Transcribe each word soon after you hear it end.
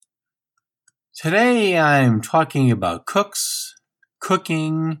Today I'm talking about cooks,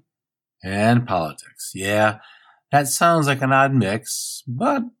 cooking, and politics. Yeah, that sounds like an odd mix,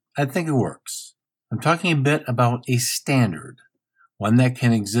 but I think it works. I'm talking a bit about a standard, one that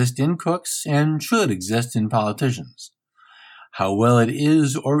can exist in cooks and should exist in politicians. How well it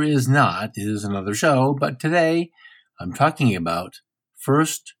is or is not is another show, but today I'm talking about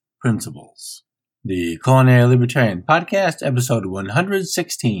first principles. The Culinary Libertarian Podcast, episode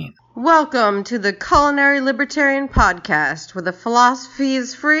 116. Welcome to the Culinary Libertarian Podcast, where the philosophy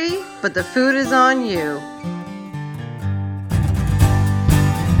is free, but the food is on you.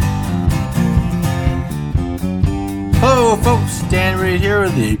 Hello folks, Dan Reed here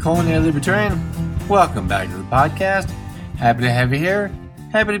with the Culinary Libertarian. Welcome back to the podcast. Happy to have you here.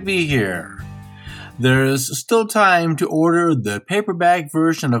 Happy to be here. There's still time to order the paperback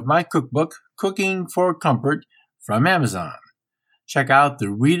version of my cookbook, Cooking for Comfort, from Amazon. Check out the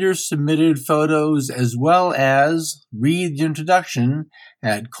reader-submitted photos as well as read the introduction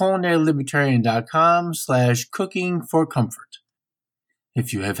at culinarylibertarian.com/cookingforcomfort.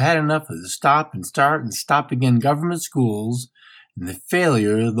 If you have had enough of the stop and start and stop again government schools and the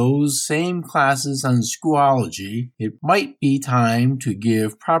failure of those same classes on Schoology, it might be time to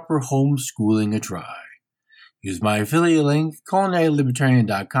give proper homeschooling a try. Use my affiliate link,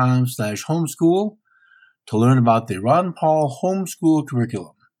 culinarylibertarian.com/homeschool, to learn about the Ron Paul Homeschool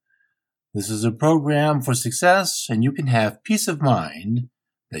Curriculum. This is a program for success, and you can have peace of mind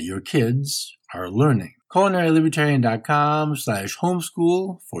that your kids are learning.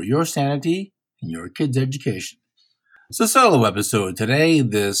 culinarylibertarian.com/homeschool for your sanity and your kids' education. It's a solo episode today,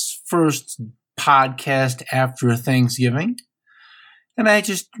 this first podcast after Thanksgiving. And I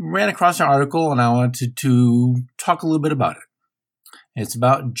just ran across an article and I wanted to talk a little bit about it. It's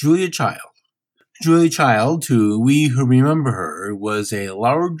about Julia Child. Julia Child, we who remember her, was a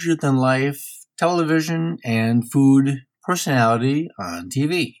larger-than-life television and food personality on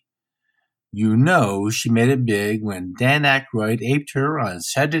TV. You know she made it big when Dan Aykroyd aped her on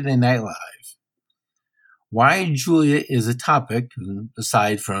Saturday Night Live. Why Julia is a topic,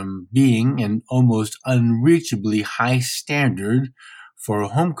 aside from being an almost unreachably high standard for a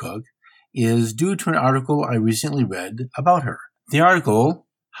home cook, is due to an article I recently read about her. The article,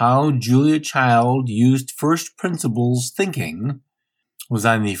 How Julia Child Used First Principles Thinking, was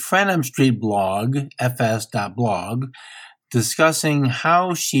on the Franham Street blog, fs.blog, discussing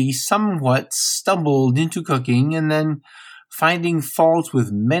how she somewhat stumbled into cooking and then finding fault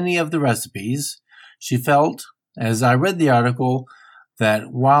with many of the recipes. She felt, as I read the article,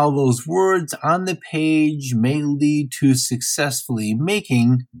 that while those words on the page may lead to successfully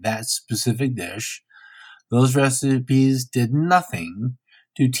making that specific dish, those recipes did nothing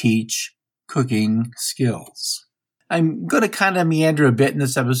to teach cooking skills. I'm going to kind of meander a bit in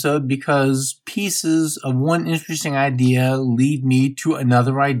this episode because pieces of one interesting idea lead me to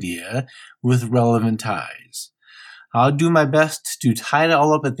another idea with relevant ties. I'll do my best to tie it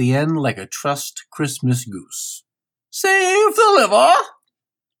all up at the end like a trussed Christmas goose. Save the liver!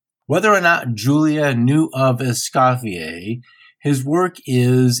 Whether or not Julia knew of Escoffier, his work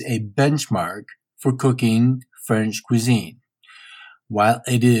is a benchmark for cooking French cuisine. While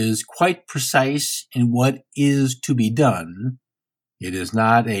it is quite precise in what is to be done, it is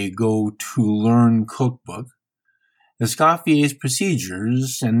not a go-to-learn cookbook. Escoffier's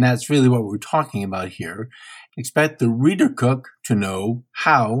procedures, and that's really what we're talking about here, expect the reader cook to know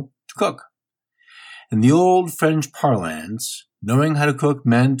how to cook. In the old French parlance, knowing how to cook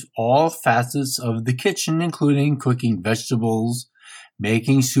meant all facets of the kitchen, including cooking vegetables,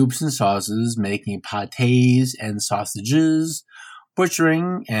 making soups and sauces, making pâtés and sausages,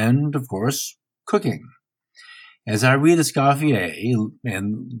 butchering, and, of course, cooking. As I read Escoffier,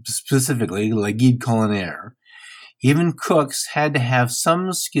 and specifically Le Guide Culinaire, even cooks had to have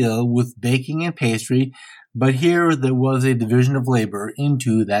some skill with baking and pastry, but here there was a division of labor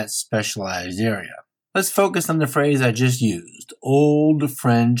into that specialized area. Let's focus on the phrase I just used, old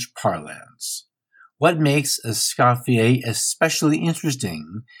French parlance. What makes Escoffier especially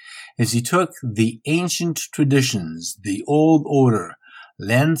interesting is he took the ancient traditions, the old order,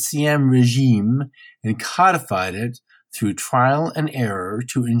 l'ancien régime, and codified it through trial and error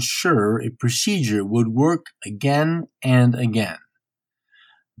to ensure a procedure would work again and again.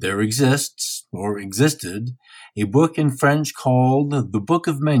 There exists, or existed, a book in French called The Book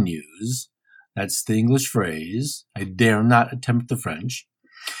of Menus, that's the English phrase, I dare not attempt the French,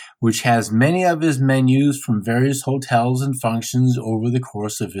 which has many of his menus from various hotels and functions over the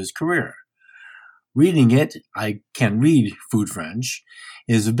course of his career. Reading it, I can read food French,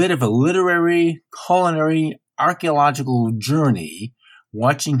 is a bit of a literary, culinary, archaeological journey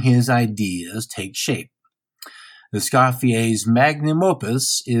watching his ideas take shape. Escoffier's magnum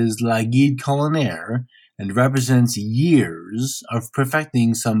opus is La Guide Culinaire and represents years of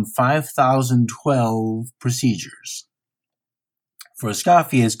perfecting some 5,012 procedures. For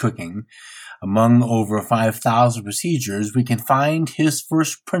Escoffier's cooking, among over 5,000 procedures, we can find his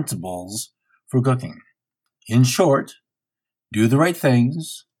first principles for cooking. In short, do the right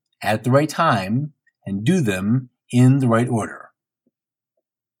things at the right time and do them in the right order.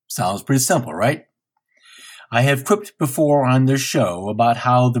 Sounds pretty simple, right? I have quipped before on this show about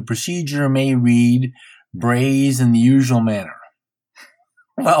how the procedure may read braise in the usual manner.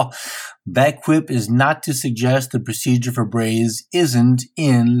 Well, that quip is not to suggest the procedure for braise isn't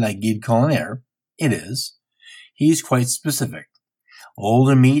in La Guide Culinaire. It is. He's quite specific.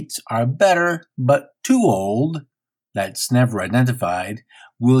 Older meats are better, but too old, that's never identified,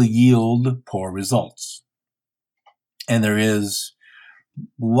 will yield poor results. And there is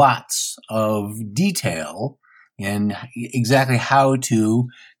lots of detail in exactly how to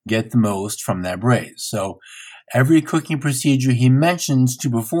get the most from that braise. So every cooking procedure he mentions to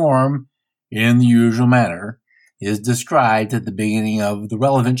perform in the usual manner is described at the beginning of the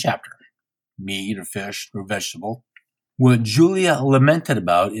relevant chapter, meat or fish or vegetable. What Julia lamented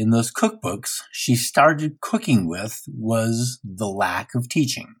about in those cookbooks she started cooking with was the lack of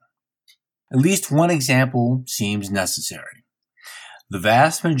teaching. At least one example seems necessary. The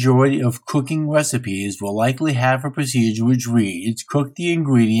vast majority of cooking recipes will likely have a procedure which reads, cook the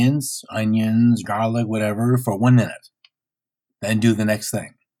ingredients, onions, garlic, whatever, for 1 minute. Then do the next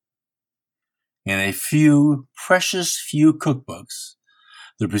thing. In a precious few cookbooks,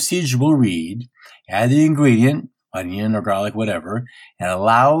 the procedure will read, add the ingredient, onion or garlic, whatever, and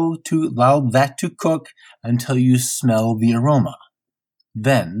allow that to cook until you smell the aroma.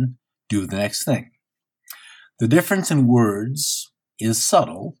 Then do the next thing. The difference in words is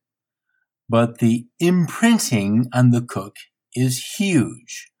subtle, but the imprinting on the cook is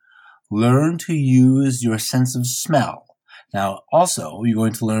huge. Learn to use your sense of smell. Now, also, you're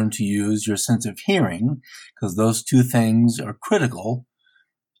going to learn to use your sense of hearing, because those two things are critical,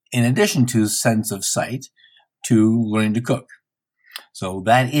 in addition to sense of sight, to learning to cook. So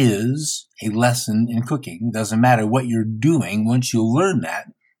that is a lesson in cooking. Doesn't matter what you're doing. Once you learn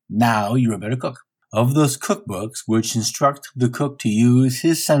that, now you're a better cook. Of those cookbooks which instruct the cook to use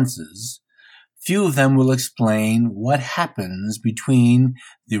his senses, few of them will explain what happens between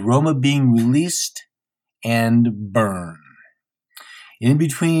the aroma being released and burn. In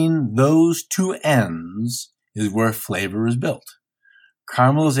between those two ends is where flavor is built.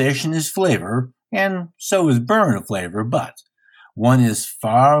 Caramelization is flavor, and so is burn of flavor, but one is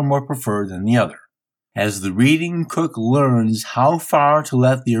far more preferred than the other. As the reading cook learns how far to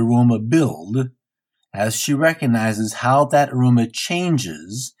let the aroma build, as she recognizes how that aroma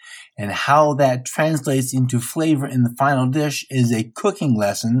changes and how that translates into flavor in the final dish, is a cooking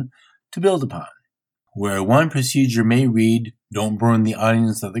lesson to build upon. Where one procedure may read, don't burn the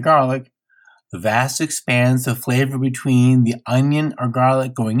onions or the garlic, the vast expanse of flavor between the onion or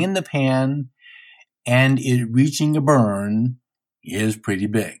garlic going in the pan and it reaching a burn is pretty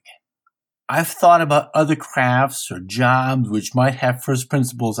big. I've thought about other crafts or jobs which might have first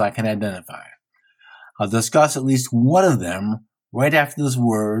principles I can identify. I'll discuss at least one of them right after this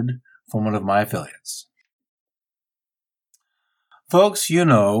word from one of my affiliates. Folks, you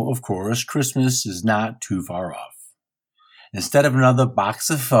know, of course, Christmas is not too far off. Instead of another box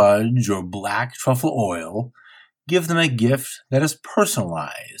of fudge or black truffle oil, give them a gift that is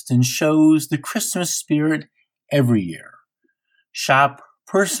personalized and shows the Christmas spirit every year. Shop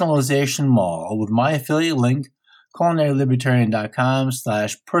Personalization Mall with my affiliate link,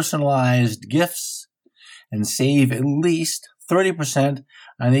 culinarilibertarian.com/personalized gifts, and save at least 30%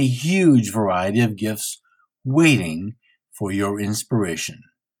 on a huge variety of gifts waiting for your inspiration.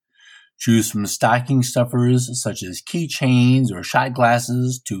 Choose from stocking stuffers such as keychains or shot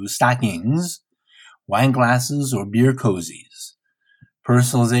glasses to stockings, wine glasses or beer cozies.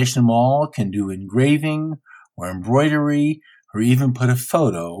 Personalization Mall can do engraving or embroidery or even put a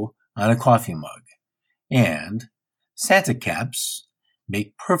photo on a coffee mug. And Santa caps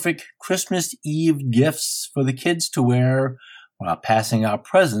make perfect Christmas Eve gifts for the kids to wear while passing out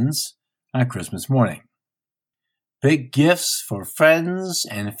presents on Christmas morning. Pick gifts for friends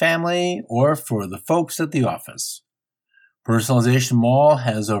and family or for the folks at the office. Personalization Mall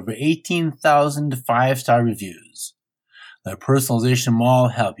has over 18,000 5-star reviews. Let Personalization Mall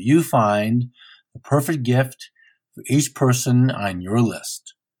help you find the perfect gift for each person on your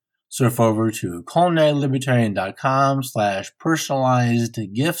list. Surf over to culinarilibertarian.com/personalized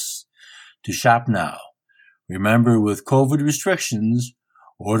gifts to shop now. Remember, with COVID restrictions,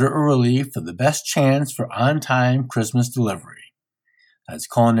 Order early for the best chance for on-time Christmas delivery. That's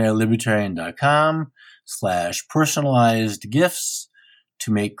culinarylibertarian.com/personalized gifts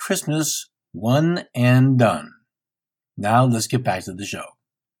to make Christmas one and done. Now let's get back to the show.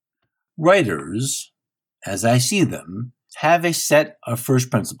 Writers, as I see them, have a set of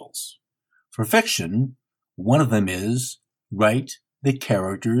first principles. For fiction, one of them is write the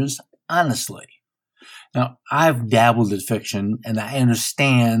characters honestly. Now, I've dabbled in fiction, and I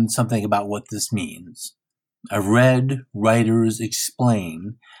understand something about what this means. I've read writers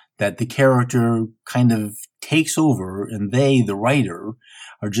explain that the character kind of takes over, and they, the writer,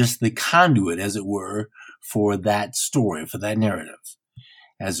 are just the conduit, as it were, for that story, for that narrative.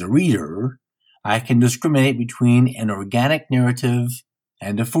 As a reader, I can discriminate between an organic narrative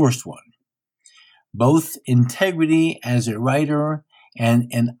and a forced one. Both integrity as a writer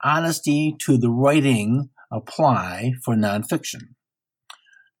and an honesty to the writing apply for nonfiction.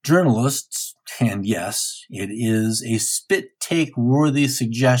 Journalists, and yes, it is a spit-take-worthy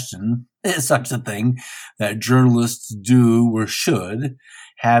suggestion, such a thing, that journalists do or should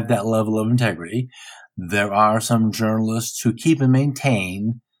have that level of integrity. There are some journalists who keep and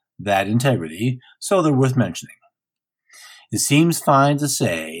maintain that integrity, so they're worth mentioning. It seems fine to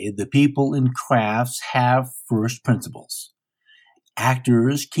say the people in crafts have first principles.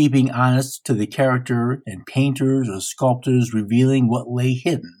 Actors keeping honest to the character, and painters or sculptors revealing what lay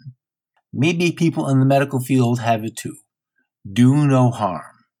hidden. Maybe people in the medical field have it too. Do no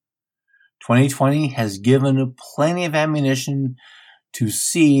harm. 2020 has given plenty of ammunition to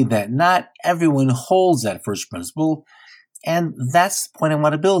see that not everyone holds that first principle, and that's the point I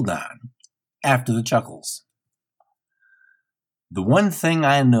want to build on after the chuckles. The one thing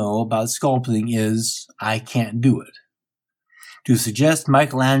I know about sculpting is I can't do it. To suggest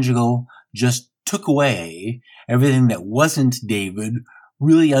Michelangelo just took away everything that wasn't David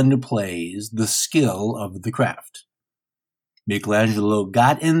really underplays the skill of the craft. Michelangelo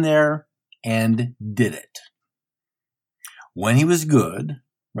got in there and did it. When he was good,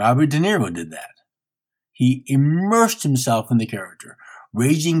 Robert De Niro did that. He immersed himself in the character.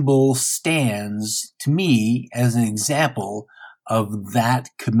 Raging Bull stands, to me, as an example of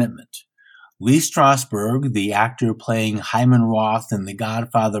that commitment. Lee Strasberg, the actor playing Hyman Roth in the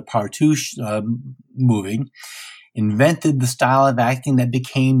Godfather Part 2 movie, invented the style of acting that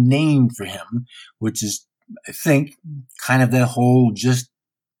became named for him, which is, I think, kind of that whole just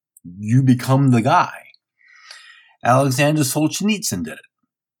you become the guy. Alexander Solzhenitsyn did it,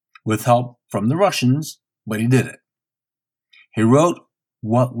 with help from the Russians, but he did it. He wrote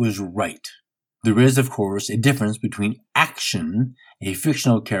what was right. There is, of course, a difference between action, a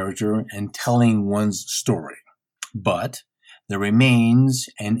fictional character, and telling one's story. But there remains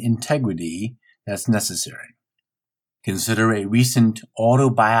an integrity that's necessary. Consider a recent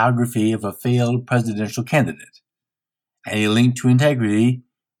autobiography of a failed presidential candidate. A link to integrity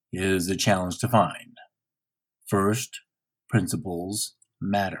is a challenge to find. First, principles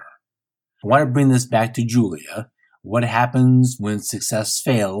matter. I want to bring this back to Julia. What happens when success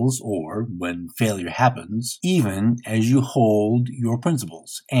fails, or when failure happens, even as you hold your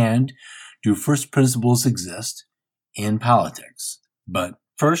principles? And do first principles exist in politics? But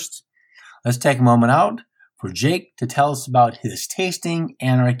first, let's take a moment out for Jake to tell us about his Tasting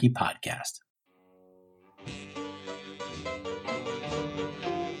Anarchy podcast.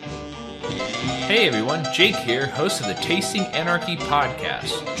 Hey everyone, Jake here, host of the Tasting Anarchy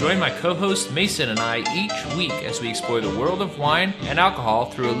podcast. Join my co-host Mason and I each week as we explore the world of wine and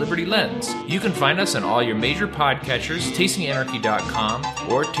alcohol through a Liberty lens. You can find us on all your major podcatchers, tastinganarchy.com,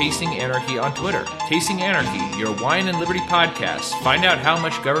 or Tasting Anarchy on Twitter. Tasting Anarchy, your wine and liberty podcast. Find out how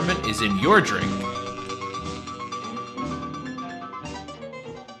much government is in your drink.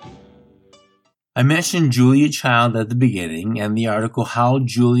 I mentioned Julia Child at the beginning and the article How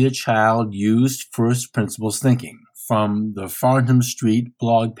Julia Child Used First Principles Thinking from the Farnham Street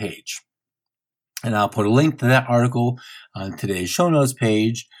blog page. And I'll put a link to that article on today's show notes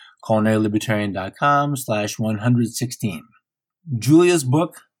page, culinarylibertarian.com/116. Julia's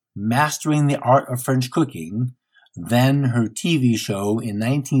book, Mastering the Art of French Cooking, then her TV show in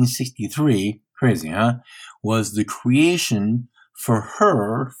 1963, crazy, huh, was the creation for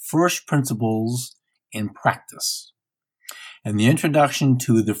her first principles in practice. And the introduction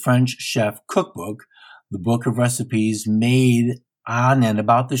to the French Chef Cookbook, the book of recipes made on and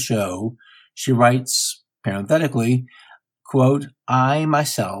about the show, she writes, parenthetically, quote, I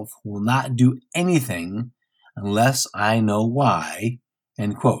myself will not do anything unless I know why,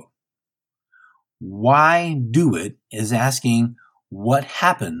 end quote. Why do it is asking what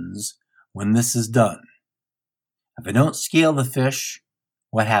happens when this is done. If I don't scale the fish,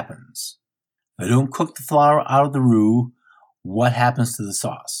 what happens? If I don't cook the flour out of the roux, what happens to the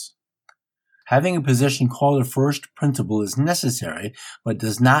sauce? Having a position called a first principle is necessary, but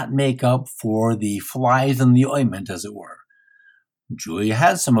does not make up for the flies in the ointment, as it were. Julia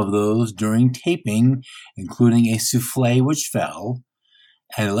had some of those during taping, including a souffle which fell,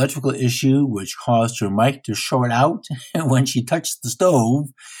 an electrical issue which caused her mic to short out, and when she touched the stove,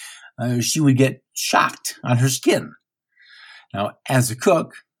 she would get shocked on her skin. Now, as a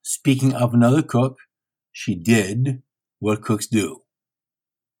cook, speaking of another cook, she did what cooks do.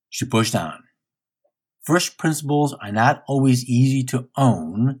 She pushed on. First principles are not always easy to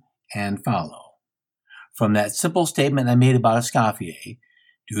own and follow. From that simple statement I made about Escoffier,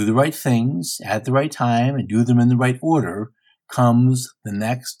 do the right things at the right time and do them in the right order, comes the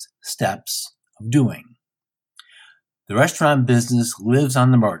next steps of doing. The restaurant business lives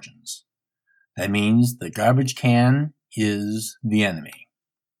on the margins. That means the garbage can is the enemy.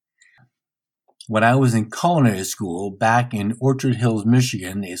 When I was in culinary school back in Orchard Hills,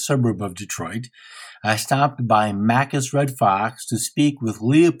 Michigan, a suburb of Detroit, I stopped by Macus Red Fox to speak with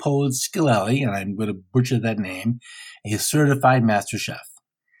Leopold Scalelli, and I'm going to butcher that name, a certified master chef.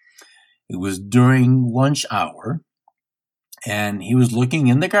 It was during lunch hour, and he was looking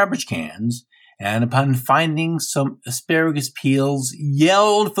in the garbage cans, and upon finding some asparagus peels,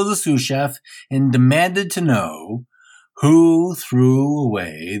 yelled for the sous chef and demanded to know who threw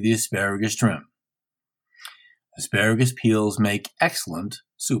away the asparagus trim. Asparagus peels make excellent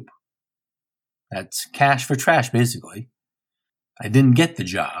soup. That's cash for trash, basically. I didn't get the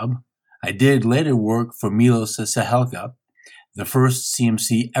job. I did later work for Milos Sahelka, the first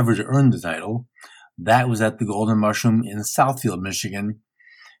CMC ever to earn the title. That was at the Golden Mushroom in Southfield, Michigan,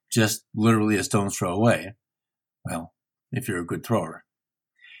 just literally a stone's throw away. Well, if you're a good thrower.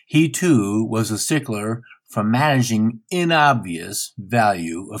 He, too, was a stickler for managing inobvious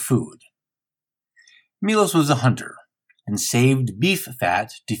value of food. Milos was a hunter and saved beef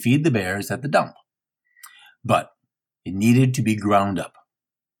fat to feed the bears at the dump. But it needed to be ground up.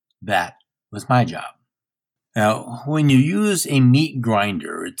 That was my job. Now, when you use a meat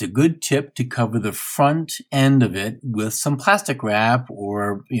grinder, it's a good tip to cover the front end of it with some plastic wrap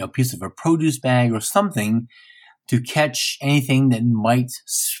or a piece of a produce bag or something to catch anything that might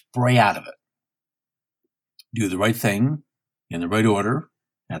spray out of it. Do the right thing in the right order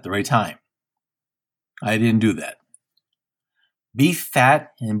at the right time. I didn't do that. Beef fat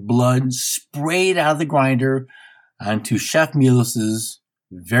and blood sprayed out of the grinder onto Chef Milos's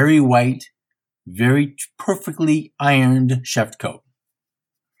very white, very perfectly ironed chef coat.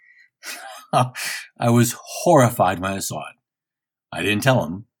 I was horrified when I saw it. I didn't tell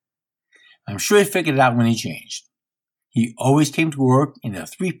him. I'm sure he figured it out when he changed. He always came to work in a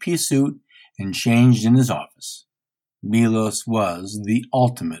 3-piece suit and changed in his office. Milos was the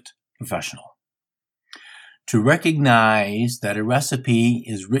ultimate professional. To recognize that a recipe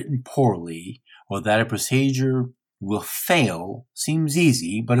is written poorly or that a procedure will fail seems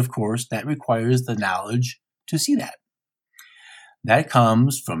easy, but of course that requires the knowledge to see that. That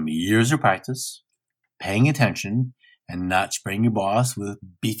comes from years of practice, paying attention, and not spraying your boss with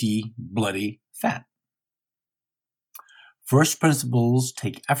beefy, bloody fat. First principles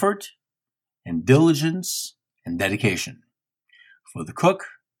take effort and diligence and dedication. For the cook,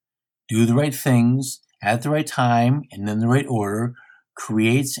 do the right things at the right time and in the right order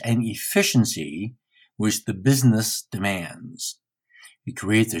creates an efficiency which the business demands. It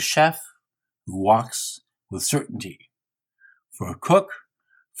creates a chef who walks with certainty. For a cook,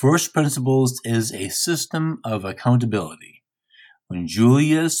 first principles is a system of accountability. When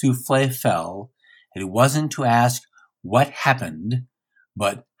Julia's souffle fell, it wasn't to ask what happened,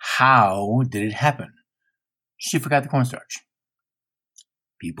 but how did it happen? She forgot the cornstarch.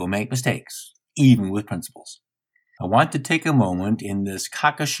 People make mistakes, even with principles. I want to take a moment in this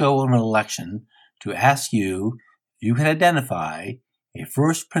cock-a-show of an election to ask you if you can identify a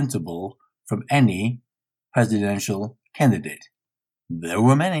first principle from any presidential candidate. There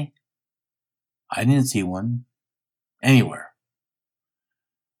were many. I didn't see one anywhere.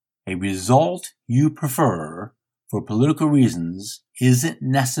 A result you prefer for political reasons isn't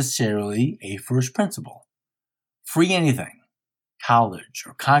necessarily a first principle. Free anything, college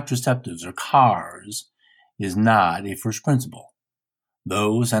or contraceptives or cars, is not a first principle.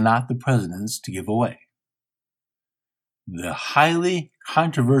 Those are not the president's to give away. The highly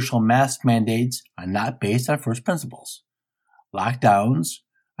controversial mask mandates are not based on first principles. Lockdowns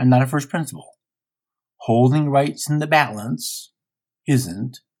are not a first principle. Holding rights in the balance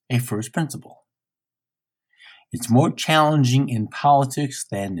isn't a first principle. It's more challenging in politics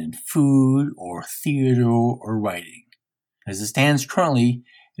than in food or theater or writing. As it stands currently,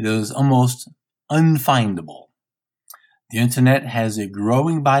 it is almost unfindable. The internet has a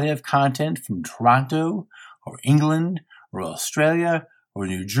growing body of content from Toronto or England or Australia or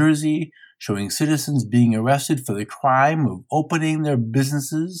New Jersey showing citizens being arrested for the crime of opening their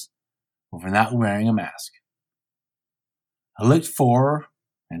businesses or for not wearing a mask. I looked for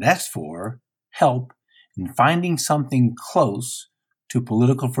and asked for help in finding something close to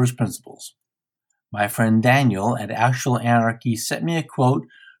political first principles. My friend Daniel at Actual Anarchy sent me a quote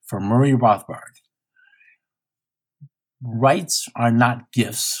from Murray Rothbard. Rights are not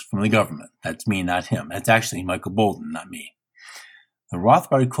gifts from the government. That's me, not him. That's actually Michael Bolden, not me. The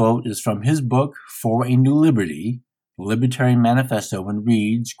Rothbard quote is from his book, For a New Liberty, the Libertarian Manifesto, and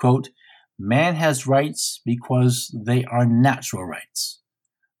reads, quote, "Man has rights because they are natural rights.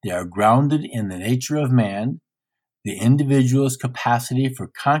 They are grounded in the nature of man, the individual's capacity for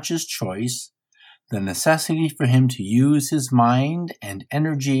conscious choice, the necessity for him to use his mind and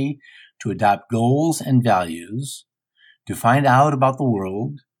energy to adopt goals and values, to find out about the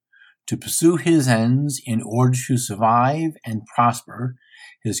world, to pursue his ends in order to survive and prosper,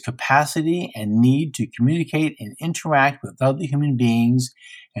 his capacity and need to communicate and interact with other human beings,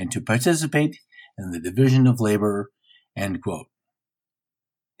 and to participate in the division of labor," end quote.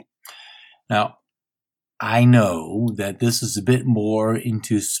 Now, I know that this is a bit more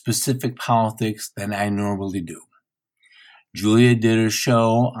into specific politics than I normally do. Julia did a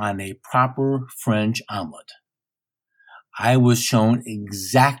show on a proper French omelet. I was shown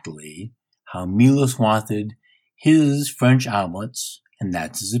exactly how Milos wanted his French omelets, and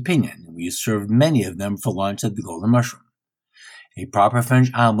that's his opinion. We served many of them for lunch at the Golden Mushroom. A proper French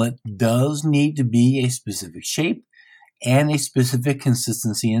omelet does need to be a specific shape and a specific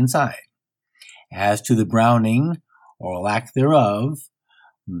consistency inside. As to the browning, or lack thereof,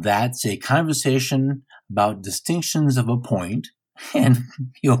 that's a conversation about distinctions of a point, and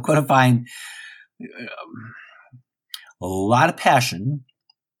you're going to find a lot of passion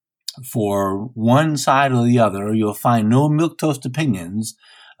for one side or the other. You'll find no milquetoast opinions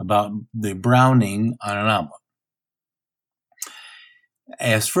about the browning on an omelet.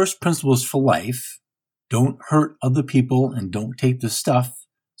 As first principles for life, don't hurt other people and don't take the stuff,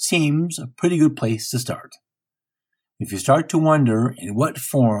 seems a pretty good place to start. If you start to wonder in what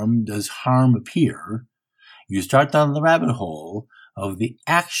form does harm appear, you start down the rabbit hole of the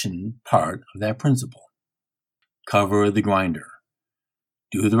action part of that principle. Cover the grinder.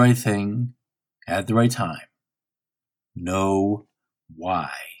 Do the right thing at the right time. Know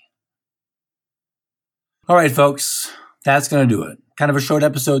why. All right, folks, that's going to do it. Kind of a short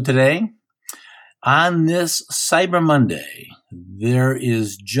episode today. On this Cyber Monday, there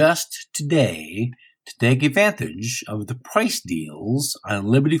is just today to take advantage of the price deals on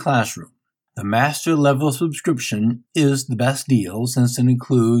Liberty Classroom. The master level subscription is the best deal since it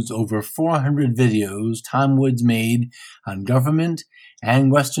includes over 400 videos Tom Woods made on government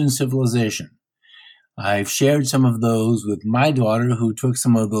and Western civilization. I've shared some of those with my daughter who took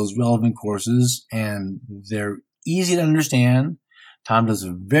some of those relevant courses, and they're easy to understand. Tom does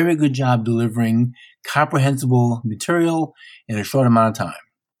a very good job delivering comprehensible material in a short amount of time.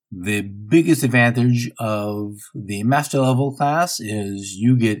 The biggest advantage of the master level class is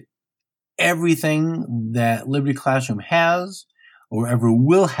you get everything that Liberty Classroom has or ever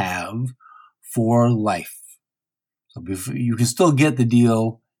will have for life. So you can still get the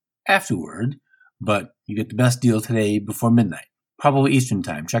deal afterward, but you get the best deal today before midnight, probably Eastern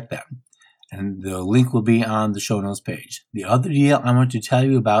time. Check that. And the link will be on the show notes page. The other deal I want to tell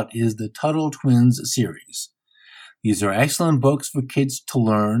you about is the Tuttle Twins series. These are excellent books for kids to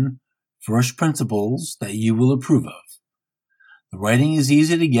learn first principles that you will approve of. The writing is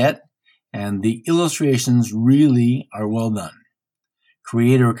easy to get, and the illustrations really are well done.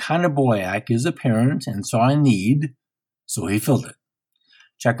 Creator Connor Boyack is a parent and saw a need, so he filled it.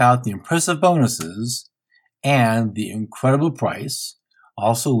 Check out the impressive bonuses and the incredible price,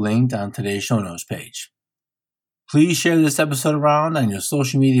 also linked on today's show notes page. Please share this episode around on your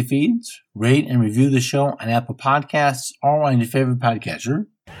social media feeds, rate and review the show on Apple Podcasts or on your favorite podcatcher.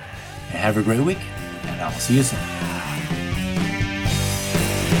 And have a great week, and I'll see you soon.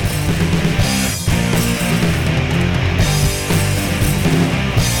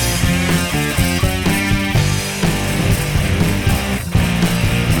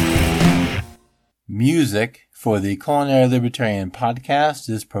 Music for the Culinary Libertarian podcast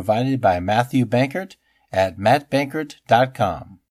is provided by Matthew Bankert at mattbankert.com.